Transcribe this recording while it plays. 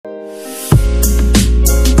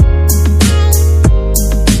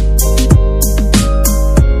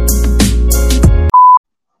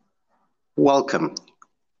Welcome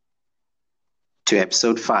to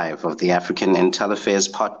episode 5 of the African Intel Affairs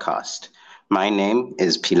podcast. My name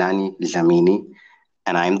is Philani Dlamini,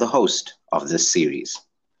 and I'm the host of this series.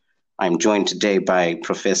 I'm joined today by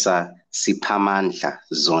Professor Siphamandla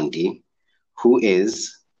Zondi, who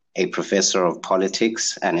is a professor of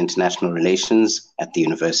politics and international relations at the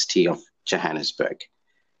University of Johannesburg.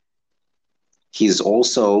 He's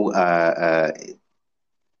also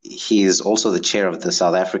the chair of the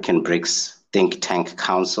South African BRICS Think Tank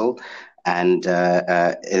Council, and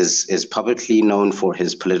is publicly known for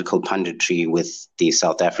his political punditry with the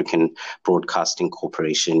South African Broadcasting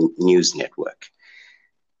Corporation News Network.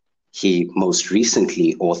 He most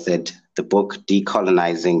recently authored the book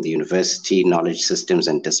Decolonizing the University, Knowledge Systems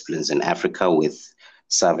and Disciplines in Africa with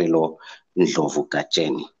Savelo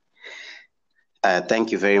Ndlovu-Katsheni.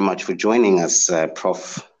 Thank you very much for joining us,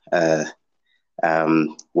 Prof.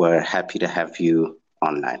 We're happy to have you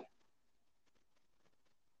online.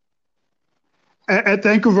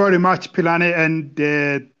 Thank you very much, Philani,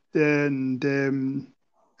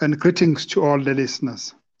 and greetings to all the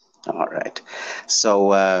listeners. All right.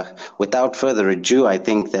 So without further ado, I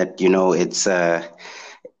think that,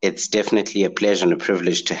 it's definitely a pleasure and a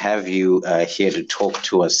privilege to have you here to talk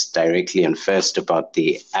to us directly and first about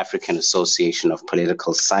the African Association of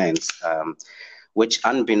Political Science, which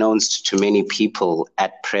unbeknownst to many people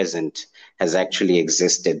at present has actually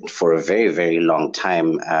existed for a very, very long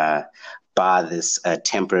time, bar this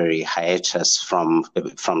temporary hiatus from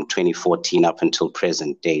 2014 up until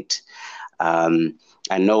present date. I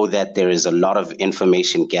know that there is a lot of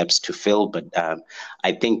information gaps to fill, but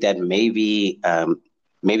I think that maybe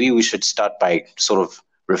we should start by sort of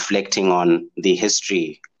reflecting on the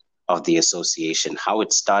history of the association, how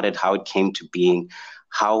it started, how it came to being,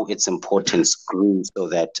 how its importance grew, so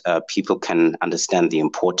that people can understand the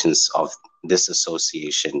importance of this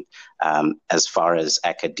association as far as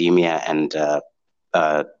academia and the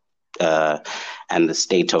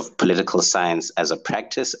state of political science as a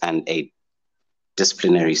practice and a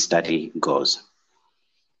disciplinary study goes.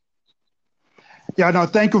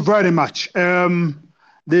 Thank you very much.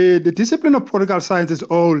 The discipline of political science is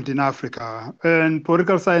old in Africa, and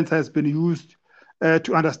political science has been used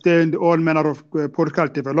to understand all manner of political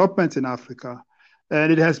developments in Africa. And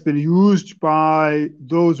it has been used by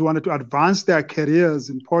those who wanted to advance their careers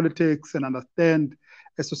in politics and understand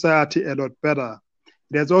a society a lot better.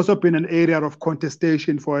 It has also been an area of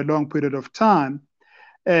contestation for a long period of time.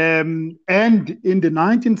 And in the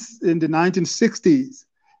 1960s,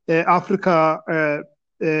 Africa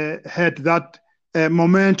had that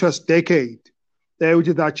momentous decade, which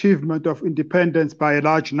is the achievement of independence by a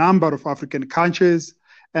large number of African countries,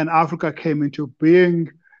 and Africa came into being.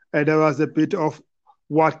 There was a bit of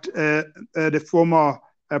what the former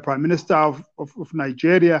Prime Minister of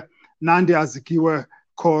Nigeria, Nnamdi Azikiwe,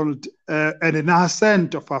 called a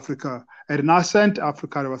renascent of Africa. A renascent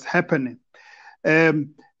Africa was happening.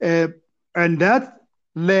 And that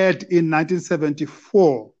led in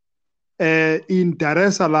 1974 in Dar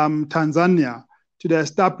es Salaam, Tanzania, to the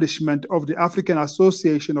establishment of the African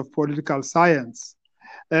Association of Political Science,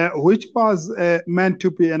 which was meant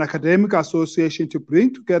to be an academic association to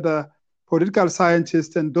bring together political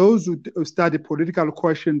scientists and those who study political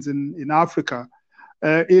questions in Africa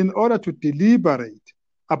in order to deliberate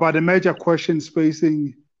about the major questions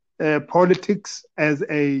facing politics as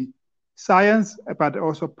a science, but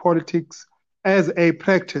also politics as a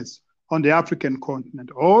practice on the African continent.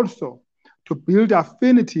 Also, to build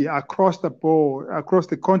affinity across the board, across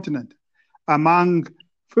the continent, among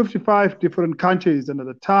 55 different countries, and at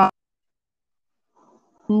the time,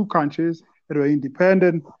 2 countries that were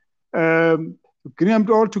independent, to bring them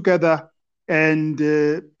all together and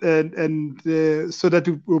so that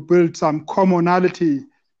we build some commonality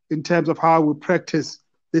in terms of how we practice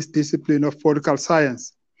this discipline of political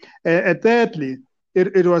science. And thirdly,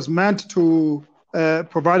 it was meant to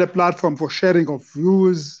provide a platform for sharing of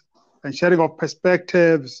views and sharing of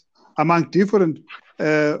perspectives among different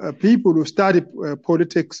people who study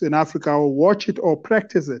politics in Africa or watch it or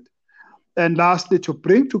practice it. And lastly, to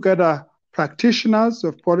bring together practitioners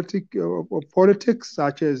of politics,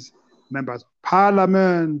 such as members of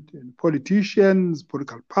parliament, and politicians,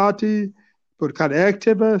 political party, political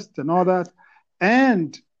activists, and all that,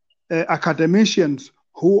 and academicians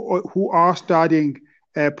who are studying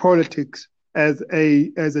politics as a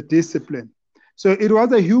discipline. So it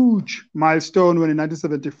was a huge milestone when in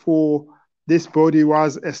 1974 this body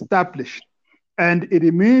was established, and it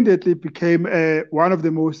immediately became one of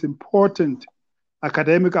the most important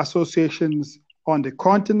academic associations on the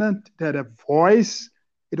continent. It had a voice,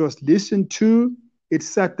 it was listened to, It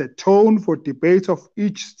set the tone for debates of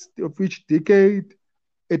each decade.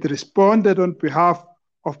 It responded on behalf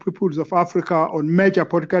of peoples of Africa on major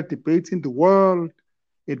political debates in the world.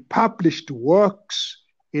 It published works.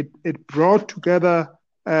 It brought together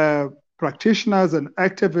practitioners and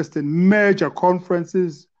activists in major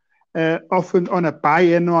conferences, often on a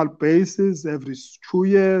biannual basis, every 2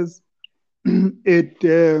 years. It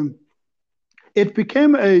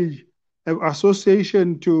became an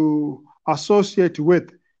association to associate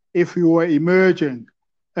with if you were emerging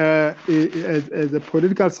as a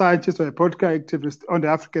political scientist or a political activist on the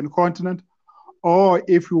African continent, or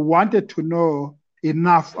if you wanted to know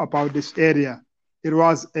enough about this area. It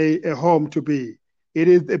was a home to be. It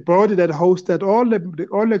is a body that hosted all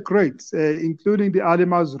the greats, including the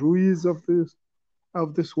Ademaz Ruiz of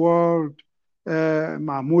this world,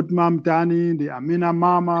 Mahmoud Mamdani, the Amina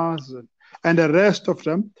Mamas, and the rest of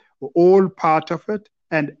them were all part of it,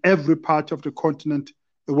 and every part of the continent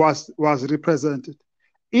was represented.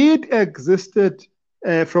 It existed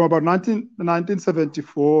from about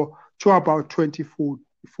 1974 to about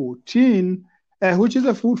 2014, which is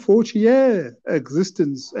a full 40-year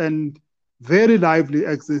existence and very lively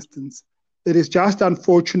existence. It is just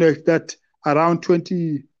unfortunate that around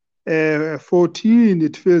 2014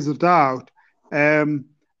 it fizzled out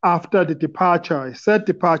after the sad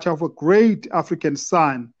departure of a great African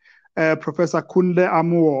son, Professor Kunle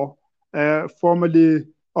Amoor, formerly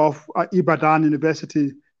of Ibadan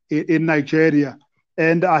University in Nigeria.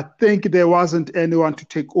 And I think there wasn't anyone to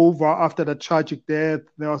take over after the tragic death.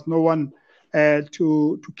 There was no one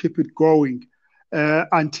to keep it going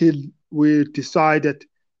until we decided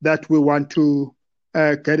that we want to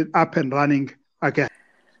get it up and running again.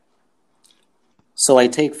 So I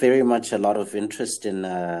take very much a lot of interest in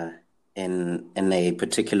a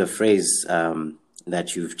particular phrase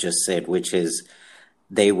that you've just said, which is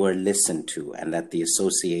they were listened to, and that the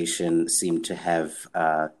association seemed to have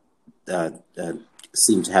the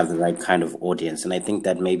right kind of audience. And I think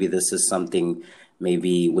that maybe this is something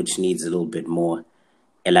which needs a little bit more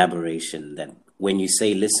elaboration. That when you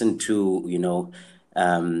say listen to,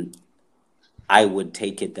 I would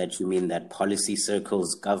take it that you mean that policy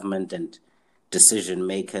circles, government and decision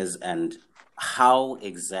makers, and how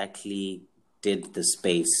exactly did the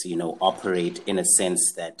space, operate in a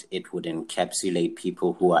sense that it would encapsulate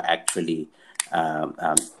people who are actually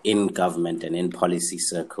in government and in policy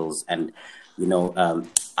circles, and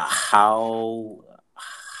how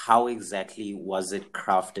exactly was it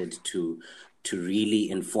crafted to really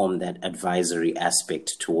inform that advisory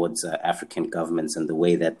aspect towards African governments and the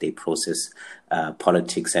way that they process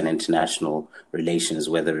politics and international relations,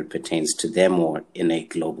 whether it pertains to them or in a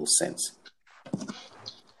global sense?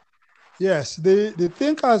 Yes, the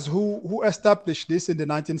thinkers who established this in the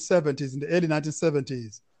 1970s, in the early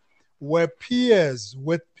 1970s, were peers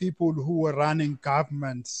with people who were running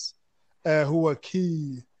governments, who were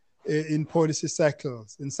key in policy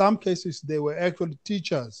circles. In some cases, they were actually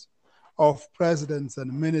teachers of presidents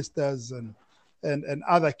and ministers and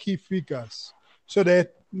other key figures. So they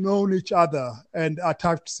had known each other and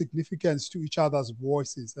attached significance to each other's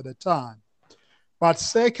voices at the time. But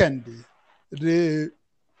secondly, the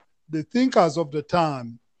thinkers of the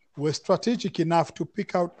time were strategic enough to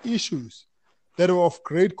pick out issues that were of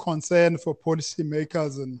great concern for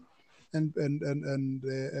policymakers and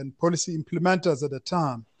policy implementers at the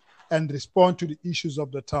time, and respond to the issues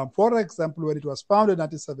of the time. For example, when it was founded in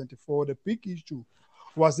 1974, the big issue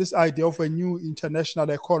was this idea of a new international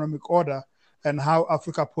economic order and how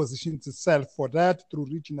Africa positions itself for that through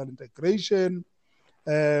regional integration,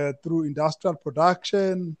 through industrial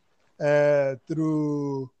production,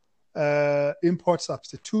 through import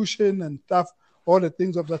substitution and stuff, all the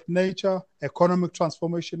things of that nature, economic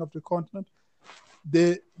transformation of the continent.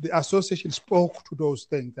 The association spoke to those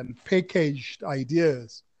things and packaged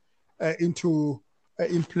ideas into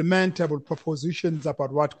implementable propositions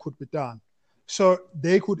about what could be done. So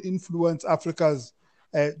they could influence Africa's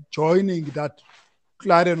joining that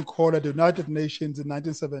clarion call at the United Nations in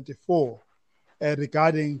 1974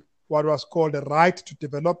 regarding what was called the right to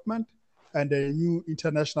development and a new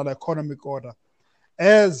international economic order.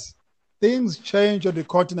 As things changed on the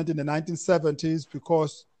continent in the 1970s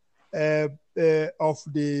because of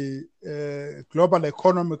the global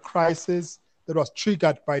economic crisis that was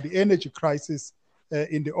triggered by the energy crisis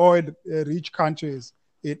in the oil-rich countries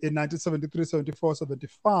in 1973, 74,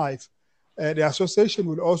 75, the association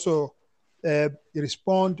will also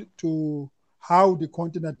respond to how the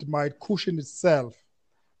continent might cushion itself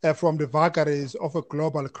from the vagaries of a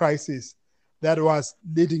global crisis that was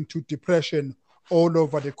leading to depression all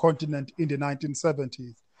over the continent in the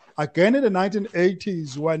 1970s. Again, in the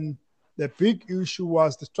 1980s, when The big issue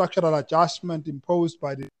was the structural adjustment imposed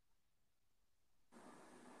by the...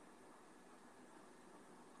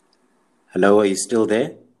 Hello, are you still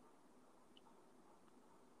there?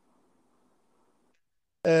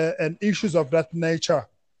 And issues of that nature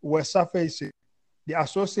were surfacing. The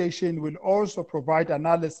association will also provide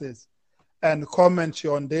analysis and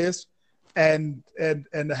commentary on this and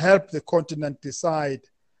help the continent decide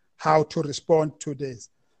how to respond to this.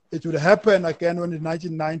 It would happen again when in the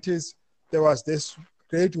 1990s, there was this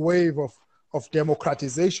great wave of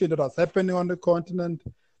democratization that was happening on the continent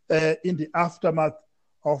in the aftermath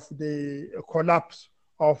of the collapse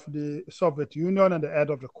of the Soviet Union and the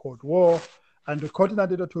end of the Cold War. And the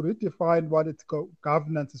continent needed to redefine what its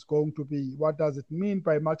governance is going to be. What does it mean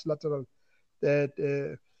by multilateral,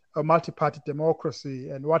 a multi-party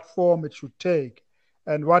democracy, and what form it should take,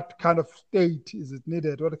 and what kind of state is it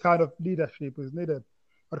needed, what kind of leadership is needed,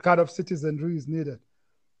 what kind of citizenry is needed.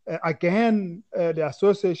 Again, the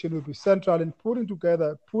association will be central in pulling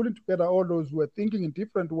together all those who are thinking in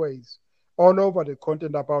different ways all over the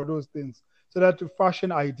continent about those things, so that to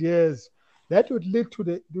fashion ideas that would lead to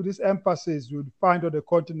this emphasis you would find on the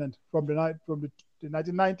continent from the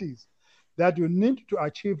 1990s, that you need to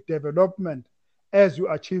achieve development as you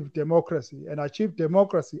achieve democracy, and achieve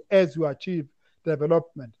democracy as you achieve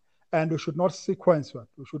development. And we should not sequence that.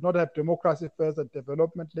 We should not have democracy first and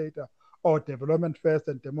development later, or development first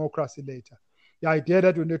and democracy later. The idea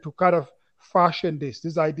that we need to kind of fashion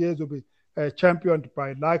these ideas will be championed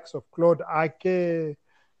by likes of Claude Ake,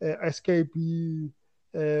 SKB,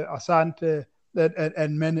 Asante,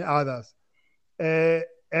 and many others.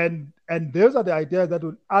 And those are the ideas that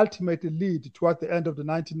will ultimately lead towards the end of the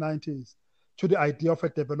 1990s to the idea of a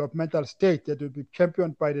developmental state that will be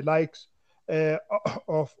championed by the likes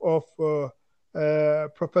of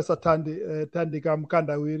Professor Thandika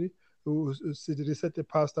Mkandawiri, who recently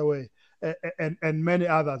passed away, and many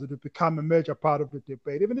others. It will become a major part of the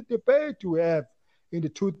debate. Even the debate we have in the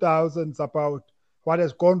 2000s about what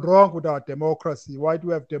has gone wrong with our democracy. Why do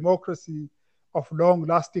we have democracy of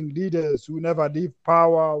long-lasting leaders who never leave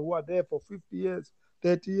power, who are there for 50 years,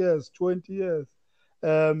 30 years, 20 years?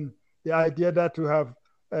 The idea that we have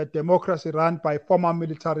a democracy run by former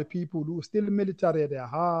military people who are still military at their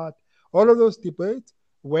heart. All of those debates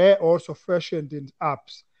were also fashioned in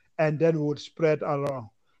apps and then would spread around.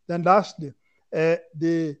 Then lastly,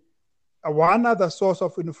 one other source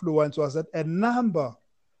of influence was that a number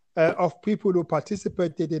of people who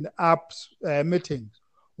participated in apps meetings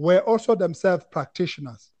were also themselves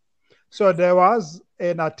practitioners. So there was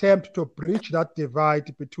an attempt to bridge that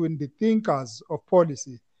divide between the thinkers of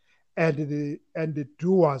policy and the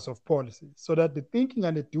doers of policy, so that the thinking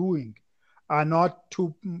and the doing are not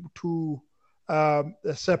too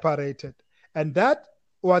separated. And that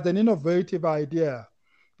was an innovative idea,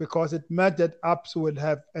 because it meant that apps will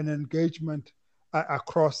have an engagement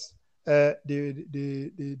across the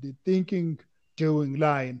thinking doing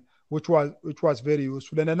line, which was very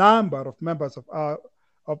useful. And a number of members of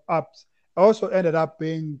apps also ended up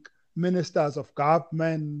being ministers of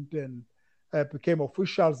government and became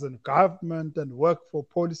officials in government and worked for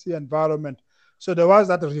policy environment. So there was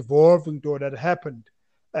that revolving door that happened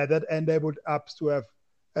that enabled apps to have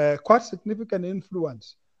quite significant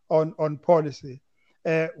influence on policy,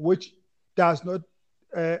 which does not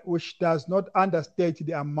understate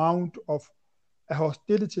the amount of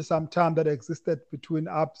hostility sometimes that existed between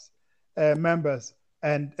apps members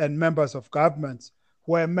and members of governments,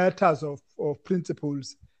 where matters of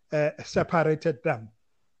principles separated them.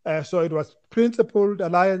 So it was principled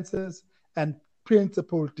alliances and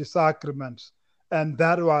principled disagreements, and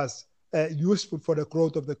that was useful for the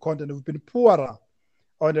growth of the continent. We've been poorer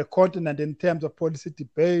on the continent in terms of policy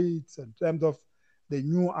debates, in terms of the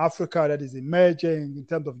new Africa that is emerging, in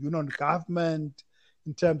terms of union government,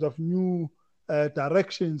 in terms of new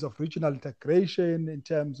directions of regional integration, in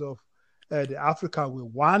terms of the Africa we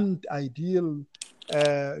want ideal,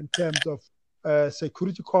 in terms of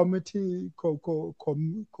security communities,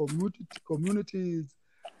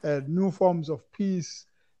 new forms of peace,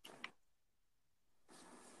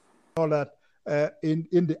 all that in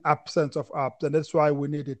the absence of apps. And that's why we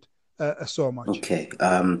need it so much. Okay.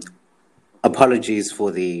 Apologies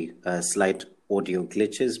for the slight audio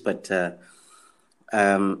glitches, but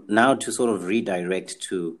now to sort of redirect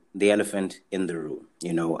to the elephant in the room.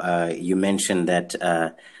 You mentioned that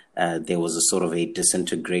there was a sort of a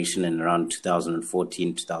disintegration in around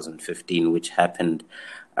 2014, 2015, which happened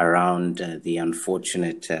around the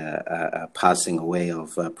unfortunate passing away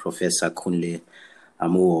of Professor Kunle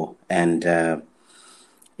Amuo. And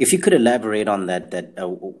if you could elaborate on that,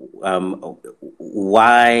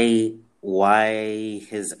 why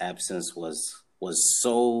his absence was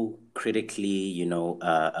so critically,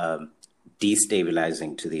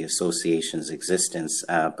 destabilizing to the association's existence.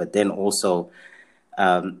 But then also,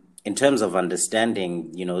 in terms of understanding,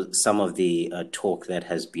 some of the talk that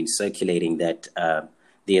has been circulating that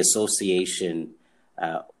the association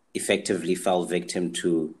effectively fell victim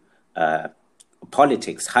to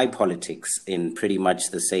politics, high politics, in pretty much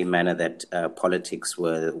the same manner that politics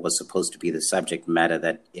was supposed to be the subject matter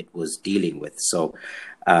that it was dealing with. So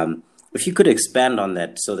if you could expand on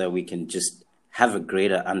that so that we can just have a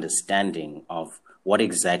greater understanding of what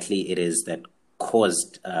exactly it is that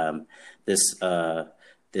caused this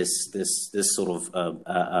sort of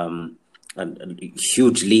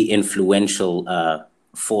hugely influential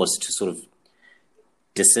force to sort of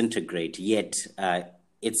disintegrate, yet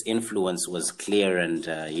its influence was clear and,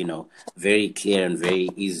 very clear and very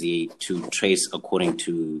easy to trace according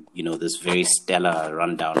to, this very stellar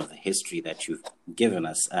rundown of the history that you've given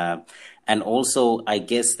us. And also, I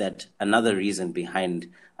guess that another reason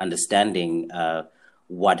behind understanding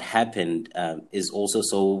what happened is also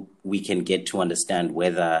so we can get to understand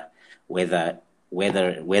whether in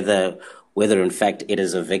fact it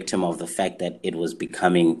is a victim of the fact that it was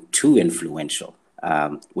becoming too influential.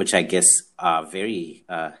 Which I guess are very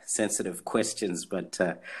sensitive questions, but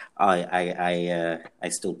I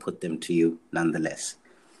still put them to you nonetheless.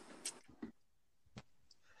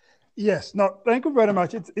 Yes, no, thank you very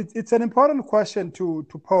much. It's an important question to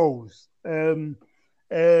pose.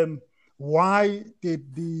 Why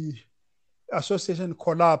did the association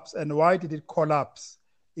collapse, and why did it collapse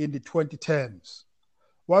in the 2010s?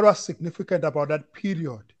 What was significant about that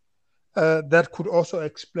period that could also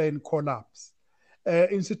explain collapse?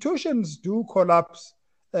 Institutions do collapse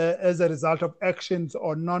as a result of actions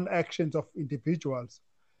or non-actions of individuals,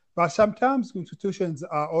 but sometimes institutions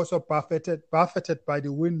are also buffeted by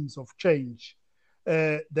the winds of change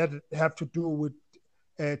that have to do with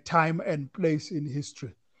time and place in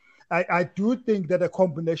history. I do think that a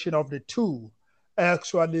combination of the two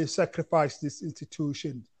actually sacrificed this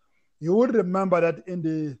institution. You would remember that in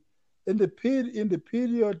the period in the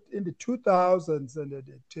 2000s and the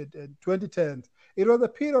 2010s, it was a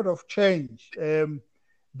period of change. The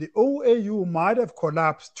OAU might have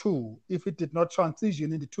collapsed too if it did not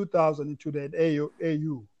transition in the 2000 into the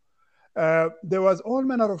AU. There was all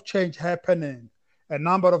manner of change happening. A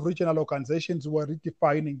number of regional organizations were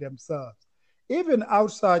redefining themselves. Even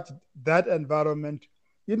outside that environment,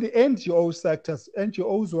 in the NGO sectors,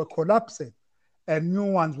 NGOs were collapsing and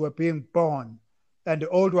new ones were being born and the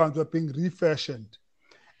old ones were being refashioned.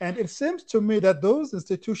 And it seems to me that those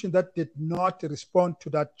institutions that did not respond to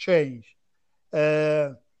that change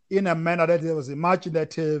in a manner that was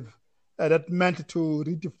imaginative, that meant to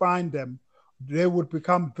redefine them, they would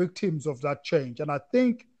become victims of that change. And I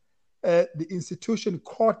think the institution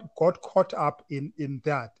got caught up in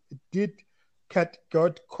that. It did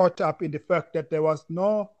got caught up in the fact that there was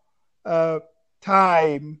no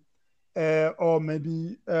time or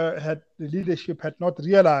maybe the leadership had not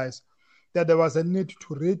realized that there was a need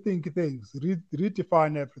to rethink things,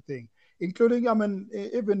 redefine everything, including,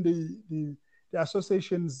 even the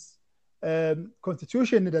association's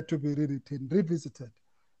constitution needed to be rewritten, revisited,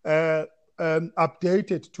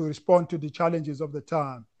 updated to respond to the challenges of the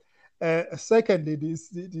time. Secondly,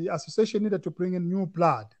 the association needed to bring in new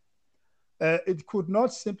blood. It could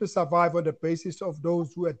not simply survive on the basis of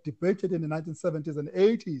those who had debated in the 1970s and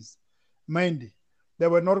 80s, mainly. They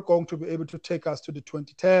were not going to be able to take us to the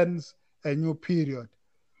 2010s, a new period.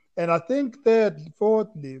 And I think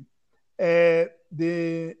fourthly,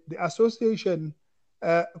 the association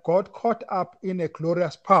got caught up in a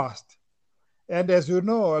glorious past. And as you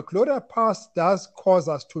know, a glorious past does cause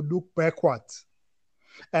us to look backwards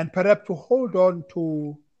and perhaps to hold on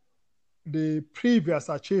to the previous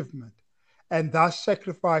achievement and thus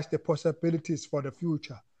sacrifice the possibilities for the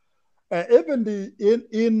future. Even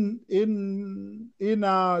in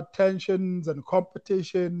our tensions and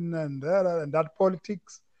competition and that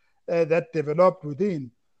politics that developed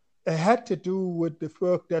within, it had to do with the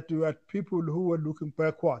fact that you had people who were looking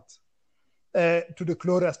backwards to the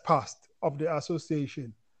glorious past of the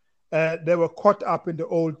association. They were caught up in the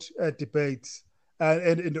old debates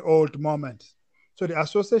and in the old moments. So the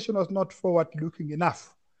association was not forward-looking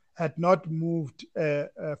enough, had not moved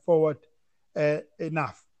forward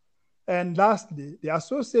enough. And lastly, the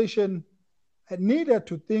association needed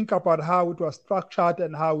to think about how it was structured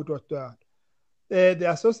and how it was done. The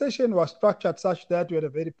association was structured such that we had a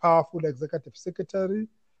very powerful executive secretary,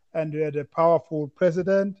 and we had a powerful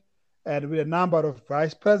president, and with a number of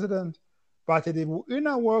vice presidents. But the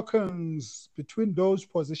inner workings between those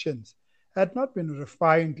positions, had not been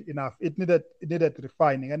refined enough. It needed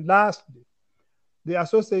refining. And lastly, the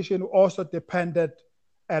association also depended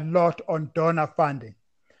a lot on donor funding.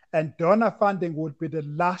 And donor funding would be the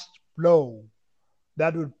last blow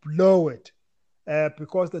that would blow it,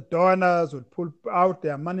 because the donors would pull out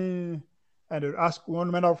their money and would ask all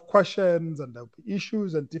manner of questions, and there would be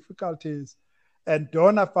issues and difficulties. And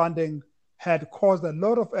donor funding had caused a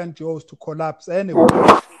lot of NGOs to collapse anyway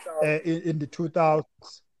in the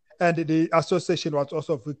 2000s. And the association was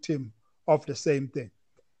also a victim of the same thing.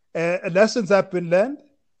 Lessons have been learned,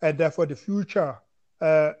 and therefore the future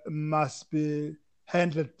must be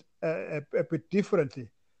handled a bit differently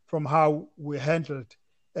from how we handled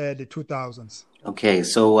the 2000s. Okay,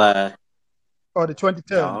 so or the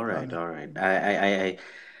 2010s. All right.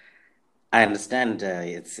 I understand.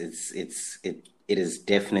 It is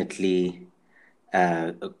definitely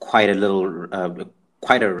quite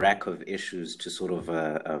a rack of issues to sort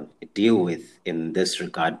of deal with in this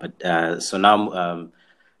regard. But so now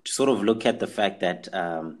to sort of look at the fact that,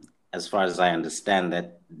 as far as I understand,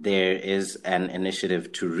 that there is an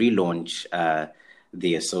initiative to relaunch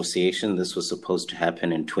the association. This was supposed to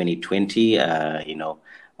happen in 2020.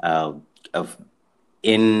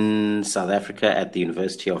 In South Africa at the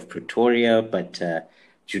University of Pretoria, but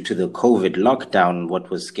due to the COVID lockdown, what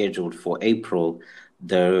was scheduled for April,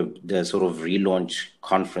 the sort of relaunch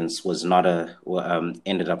conference was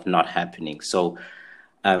ended up not happening. So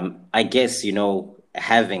I guess,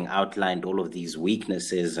 having outlined all of these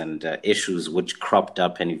weaknesses and issues which cropped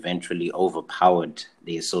up and eventually overpowered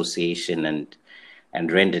the association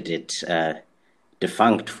and rendered it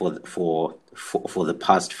defunct for the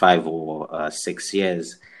past 5 or 6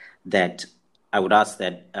 years, that I would ask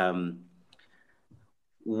that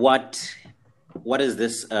what is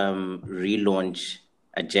this relaunch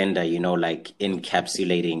agenda,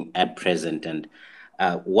 encapsulating at present, and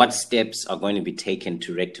what steps are going to be taken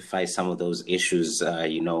to rectify some of those issues,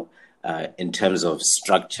 in terms of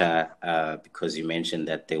structure, because you mentioned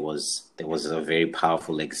that there was a very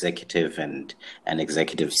powerful executive and an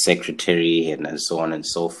executive secretary and so on and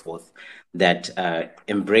so forth, that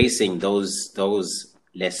embracing those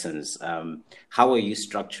lessons, how are you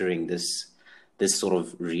structuring this sort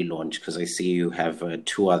of relaunch? Because I see you have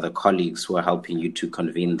 2 other colleagues who are helping you to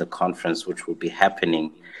convene the conference, which will be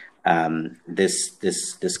happening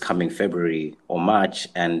this coming February or March.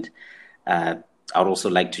 And I would also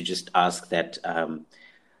like to just ask that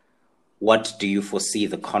what do you foresee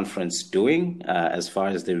the conference doing as far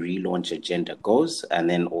as the relaunch agenda goes, and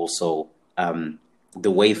then also the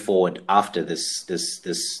way forward after this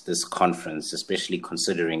conference, especially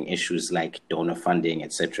considering issues like donor funding,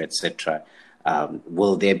 et cetera.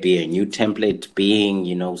 Will there be a new template being,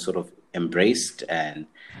 sort of embraced? And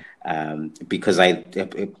because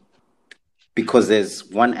there's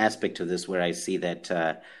one aspect of this where I see that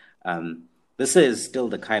this is still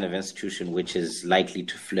the kind of institution which is likely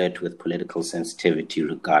to flirt with political sensitivity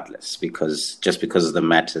regardless, because of the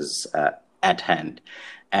matters at hand.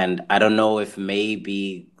 And I don't know if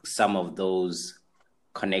maybe some of those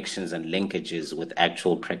connections and linkages with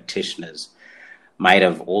actual practitioners might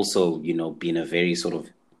have also, been a very sort of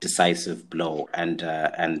decisive blow. And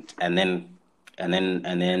then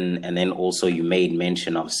also you made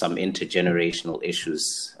mention of some intergenerational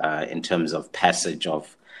issues in terms of passage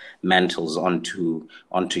of mantles onto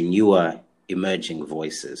newer emerging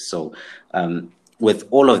voices. So with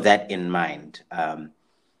all of that in mind,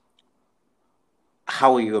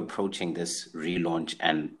 how are you approaching this relaunch,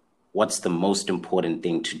 and what's the most important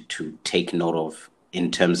thing to take note of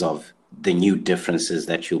in terms of the new differences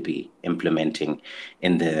that you'll be implementing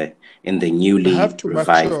in the newly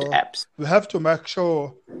revived apps? We have to make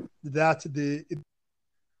sure that the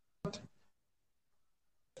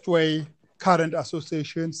way current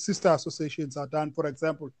associations, sister associations are done. For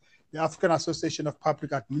example, the African Association of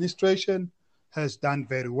Public Administration has done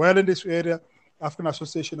very well in this area. African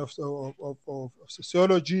Association of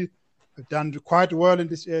Sociology have done quite well in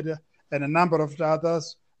this area, and a number of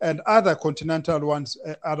others, and other continental ones,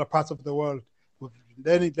 other parts of the world. We've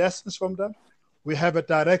been learning lessons from them. We have a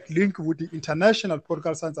direct link with the International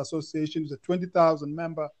Political Science Association, the 20,000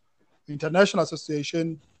 member international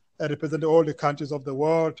association representing all the countries of the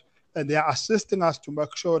world, and they are assisting us to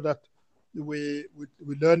make sure that we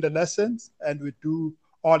learn the lessons and we do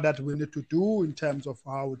all that we need to do in terms of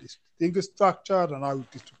how this thing is structured and how you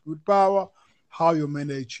distribute power, how you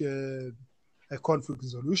manage a conflict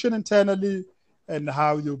resolution internally, and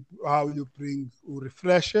how you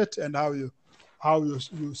refresh it, and how you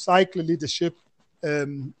cycle leadership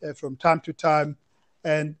from time to time,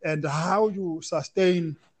 and how you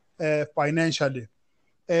sustain financially.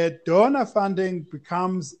 donor funding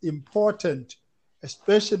becomes important,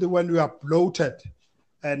 especially when you are bloated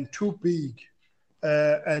and too big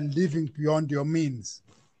and living beyond your means.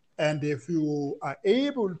 And if you are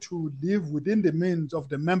able to live within the means of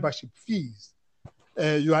the membership fees,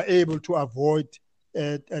 you are able to avoid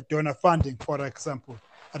donor funding, for example.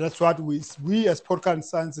 And that's what we as Political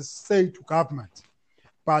Sciences say to government.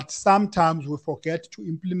 But sometimes we forget to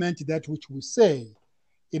implement that which we say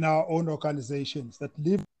in our own organizations, that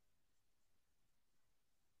live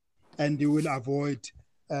and you will avoid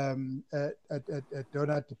donor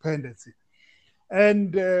dependency.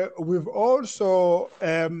 And we've also,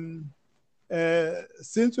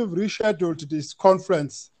 since we've rescheduled this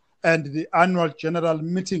conference and the annual general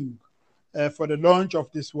meeting for the launch of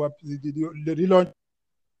this web, the relaunch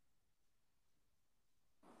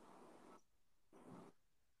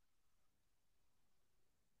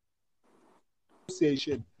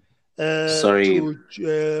association to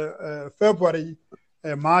February,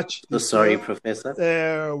 March. Sorry, Professor.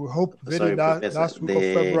 We hope last week of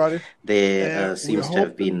February. There seems to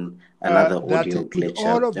have been another audio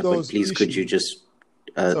glitch. Please, could you just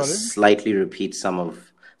slightly repeat some of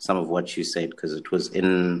what you said, because it was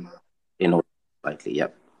in slightly.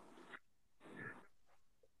 Yep.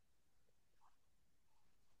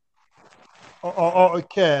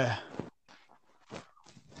 Okay.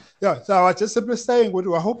 Yeah, so I was just simply saying we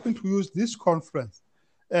were hoping to use this conference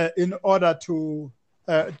in order to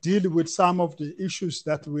deal with some of the issues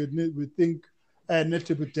that we think need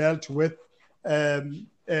to be dealt with, the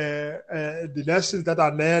lessons that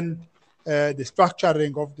are learned, the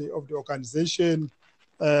structuring of the organization,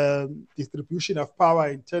 distribution of power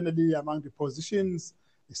internally among the positions,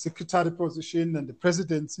 the secretary position and the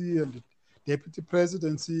presidency and the deputy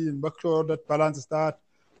presidency, and make sure that balances that.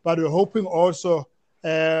 But we're hoping also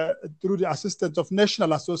through the assistance of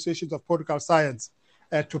national associations of political science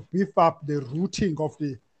to beef up the routing of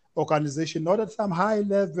the organization, not at some high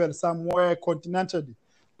level somewhere continentally,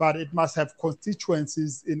 but it must have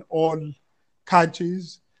constituencies in all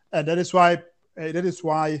countries. And that is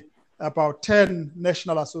why about 10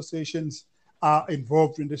 national associations are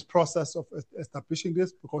involved in this process of establishing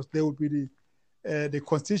this, because they will be the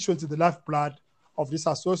constituency, the lifeblood of this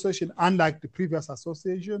association, unlike the previous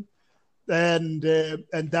association. And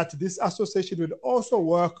that this association will also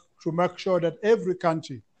work to make sure that every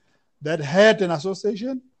country that had an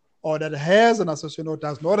association or that has an association or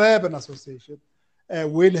does not have an association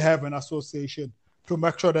will have an association, to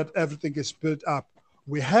make sure that everything is built up.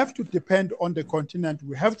 We have to depend on the continent.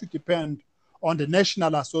 We have to depend on the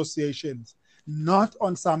national associations, not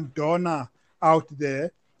on some donor out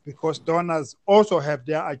there, because donors also have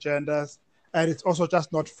their agendas, and it's also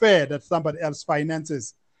just not fair that somebody else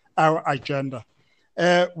finances our agenda.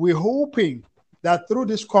 We're hoping that through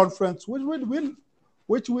this conference, in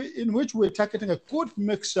which we're targeting a good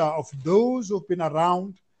mixture of those who've been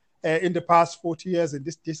around in the past 40 years in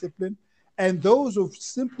this discipline, and those who've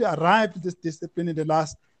simply arrived in this discipline in the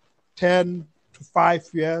last 10 to 5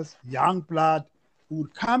 years, young blood, who will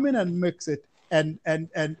come in and mix it and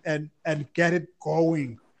get it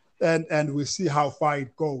going, and we'll see how far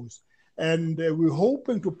it goes. And we're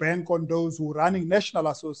hoping to bank on those who are running national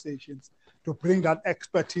associations to bring that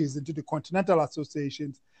expertise into the continental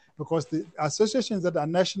associations, because the associations that are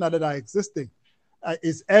national, that are existing,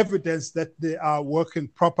 is evidence that they are working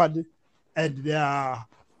properly and they have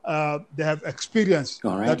experience.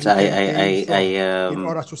 All right. In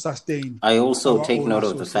order to sustain. I also take note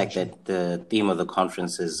of the fact that the theme of the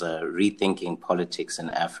conference is rethinking politics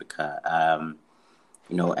in Africa.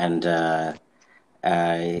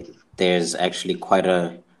 There's actually quite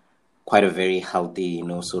a very healthy,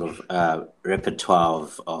 sort of repertoire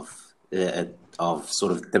of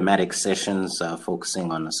sort of thematic sessions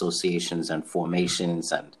focusing on associations and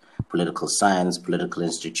formations and political science, political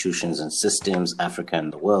institutions and systems, Africa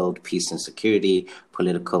and the world, peace and security,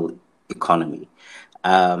 political economy.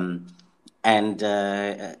 I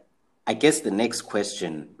guess the next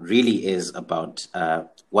question really is about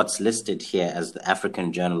what's listed here as the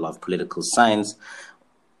African Journal of Political Science,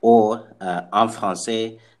 or en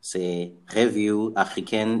français, c'est Revue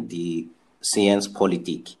africaine de sciences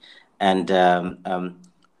politiques. And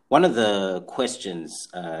one of the questions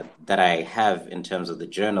that I have in terms of the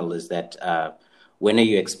journal is that when are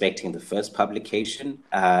you expecting the first publication?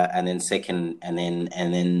 And then second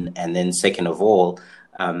of all,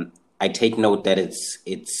 I take note that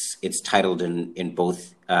it's titled in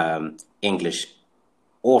both English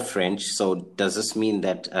or French. So does this mean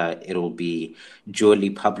that it'll be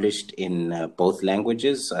dually published in both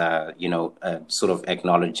languages? Sort of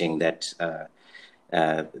acknowledging that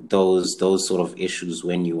those sort of issues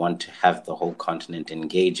when you want to have the whole continent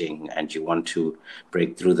engaging and you want to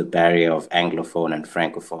break through the barrier of Anglophone and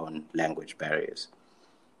Francophone language barriers?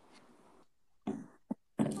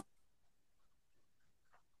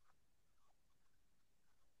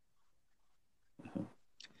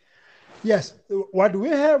 Yes, what we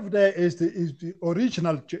have there is the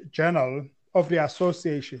original journal of the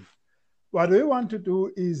association. What we want to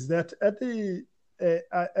do is that at the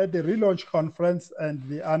relaunch conference and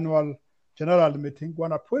the annual general meeting, we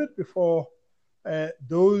want to put it before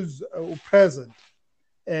those present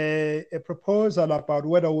a proposal about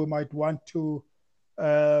whether we might want to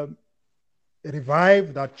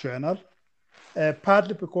revive that journal.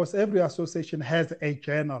 Partly because every association has a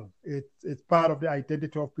journal. It's part of the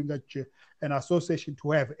identity of being an association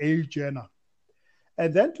to have a journal.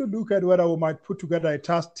 And then to look at whether we might put together a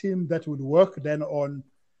task team that would work then on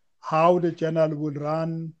how the journal will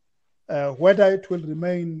run, whether it will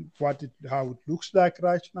remain how it looks like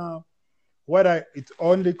right now, whether it's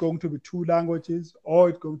only going to be 2 languages or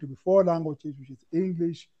it's going to be 4 languages, which is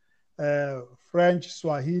English, French,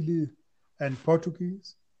 Swahili, and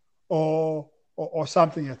Portuguese, or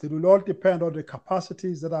something else. It will all depend on the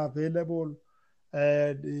capacities that are available,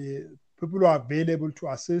 the people who are available to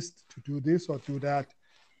assist to do this or do that.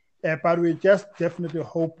 But we just definitely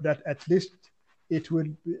hope that at least it will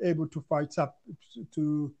be able to fight up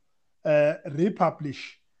to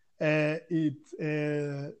republish its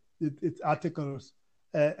articles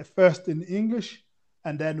first in English,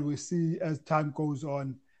 and then we see as time goes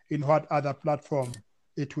on in what other platform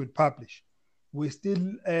it will publish. We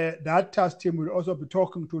still, that task team will also be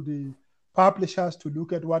talking to the publishers to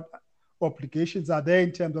look at what obligations are there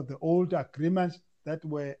in terms of the old agreements that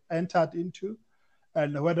were entered into,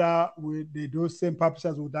 and whether those same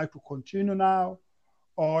publishers would like to continue now,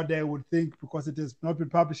 or they would think because it has not been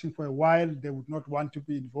publishing for a while, they would not want to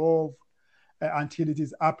be involved until it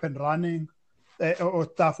is up and running, or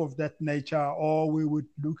stuff of that nature. Or we would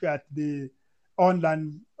look at the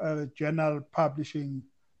online journal publishing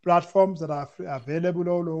platforms that are available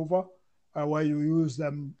all over, where you use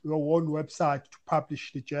your own website to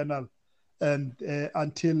publish the journal and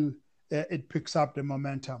until it picks up the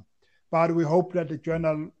momentum. But we hope that the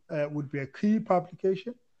journal would be a key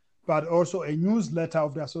publication, but also a newsletter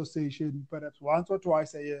of the association, perhaps once or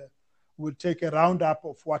twice a year, will take a roundup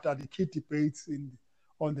of what are the key debates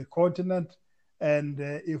on the continent. And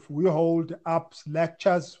if we hold APS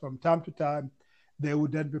lectures from time to time, they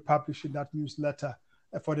would then be published in that newsletter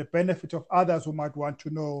for the benefit of others who might want to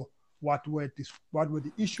know what were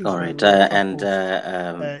the issues. All right, and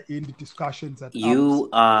in the discussions that you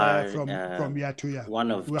are from year to year.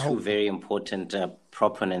 One of two very important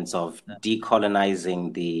proponents of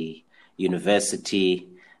decolonizing the university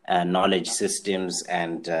knowledge systems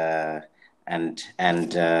and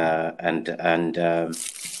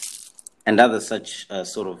other such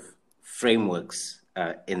sort of frameworks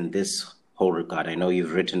in this whole regard. I know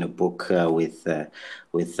you've written a book with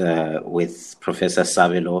Professor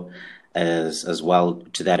Sabelo as well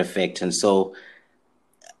to that effect, and so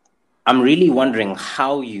I'm really wondering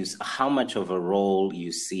how much of a role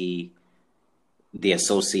you see the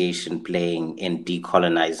association playing in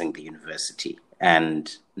decolonizing the university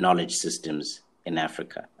and knowledge systems in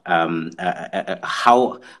Africa.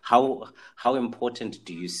 How important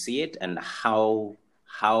do you see it, and how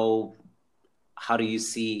do you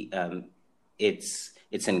see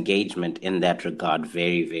its engagement in that regard,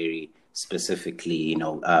 very, very specifically,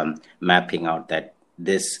 mapping out that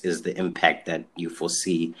this is the impact that you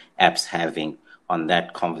foresee APS having on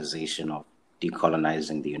that conversation of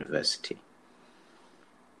decolonizing the university?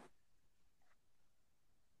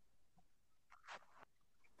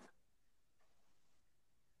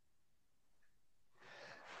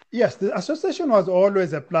 Yes, the association was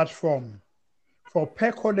always a platform for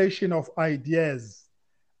percolation of ideas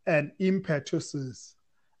and impetuses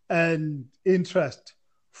and interest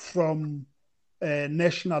from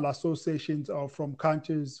national associations or from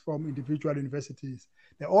countries, from individual universities.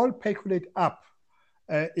 They all percolate up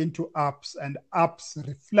into APS, and APS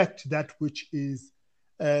reflect that which is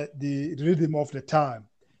the rhythm of the time.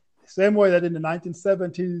 Same way that in the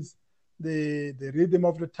 1970s, the rhythm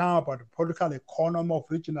of the time about the political economy of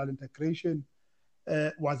regional integration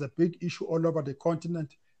was a big issue all over the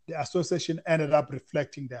continent. The association ended up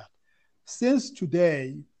reflecting that. Since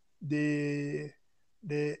today,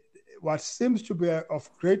 what seems to be of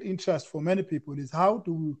great interest for many people is how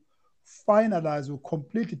to finalize or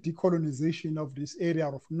complete the decolonization of this area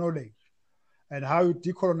of knowledge, and how you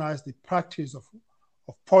decolonize the practice of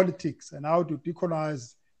politics, and how to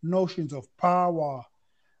decolonize notions of power,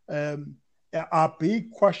 are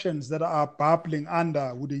big questions that are bubbling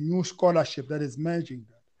under with the new scholarship that is emerging.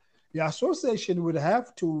 The association would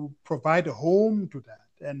have to provide a home to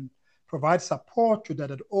that and provide support to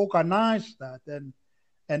that and organize that and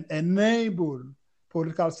enable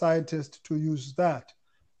political scientists to use that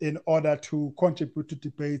in order to contribute to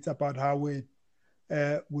debates about how we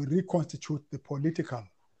reconstitute the political,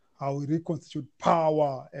 how we reconstitute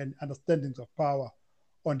power and understandings of power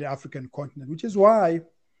on the African continent, which is why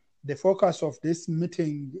the focus of this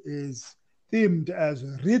meeting is themed as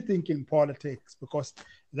rethinking politics, because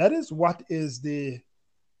that is what is the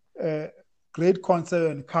great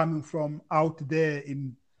concern coming from out there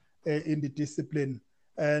in the discipline.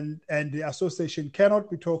 And the association cannot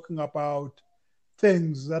be talking about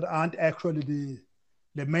things that aren't actually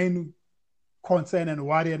the main concern and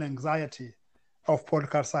worry and anxiety of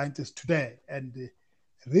political scientists today. And the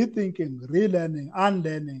rethinking, relearning,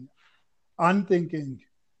 unlearning, unthinking,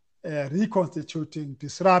 reconstituting,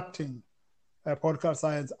 disrupting political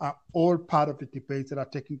science are all part of the debates that are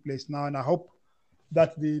taking place now. And I hope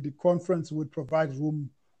that the conference would provide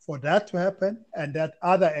room for that to happen, and that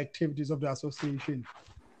other activities of the association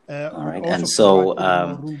all right. And so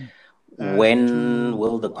when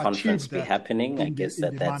will the conference be happening? I guess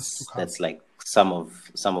that's like some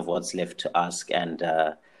of what's left to ask, and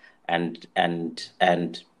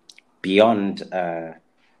beyond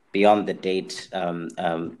the date,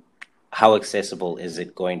 how accessible is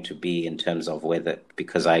it going to be in terms of whether,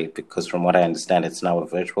 because from what I understand, it's now a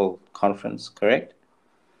virtual conference, correct?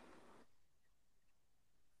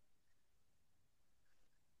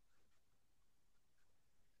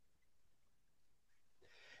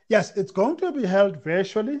 Yes, it's going to be held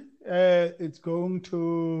virtually. It's going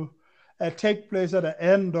to take place at the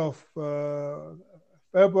end of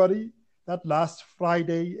February, that last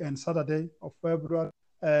Friday and Saturday of February.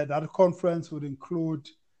 That conference would include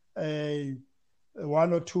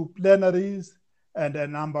one or two plenaries and a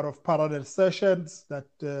number of parallel sessions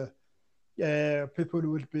that people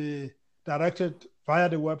will be directed via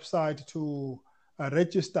the website to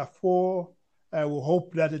register for. We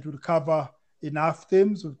hope that it will cover enough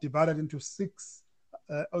themes. We've divided into 6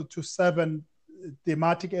 to 7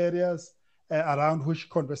 thematic areas around which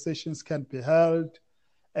conversations can be held.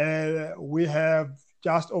 We have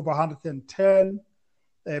just over 110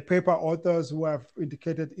 paper authors who have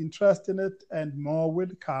indicated interest in it, and more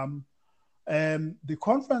will come. The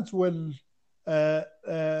conference will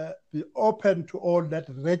be open to all that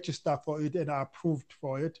register for it and are approved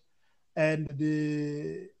for it. And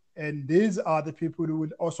these are the people who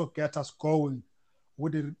will also get us going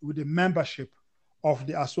with the membership of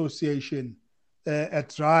the association, a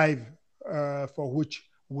drive for which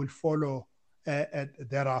will follow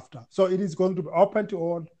thereafter. So it is going to be open to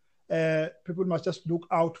all. People must just look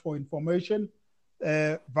out for information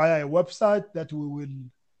via a website that we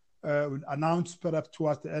will announce perhaps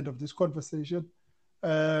towards the end of this conversation.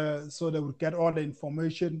 So they will get all the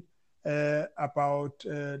information about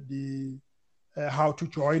how to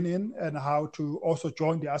join in and how to also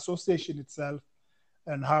join the association itself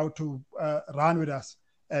and how to run with us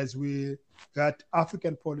as we get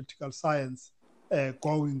African political science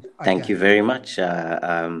going. Thank you very much.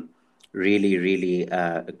 Really, really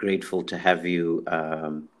grateful to have you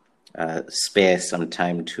spare some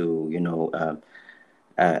time to,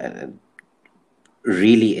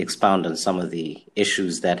 really expound on some of the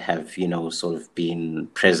issues that have, sort of been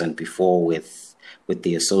present before with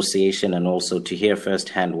the association, and also to hear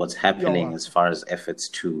firsthand what's happening as far as efforts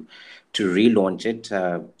to relaunch it.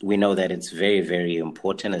 We know that it's very, very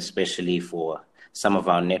important, especially for some of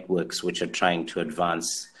our networks which are trying to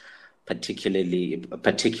advance particular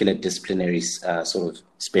disciplinary sort of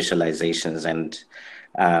specializations. And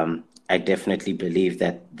I definitely believe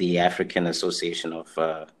that the African Association of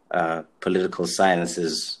Political Science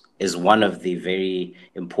is one of the very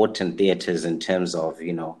important theaters in terms of,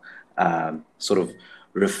 sort of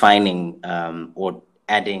refining or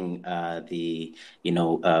adding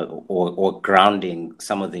or grounding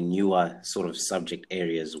some of the newer sort of subject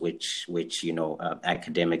areas which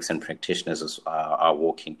academics and practitioners are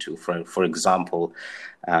walking to. For example,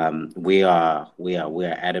 we are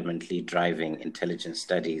adamantly driving intelligence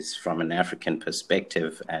studies from an African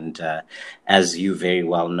perspective, and as you very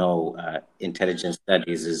well know, intelligence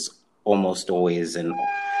studies is almost always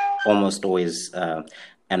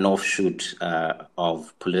an offshoot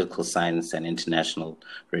of political science and international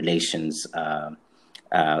relations,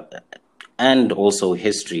 and also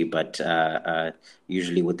history, but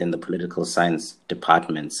usually within the political science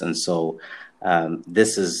departments. And so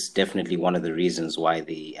this is definitely one of the reasons why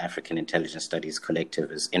the African Intelligence Studies Collective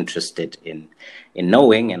is interested in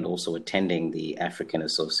knowing and also attending the African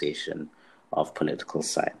Association of political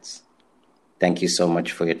science. Thank you so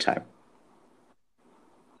much for your time.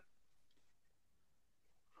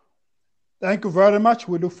 Thank you very much.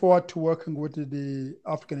 We look forward to working with the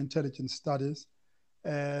African Intelligence Studies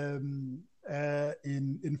in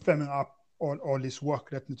firming up all this work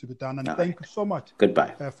that needs to be done. And thank you so much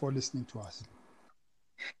Goodbye. for listening to us.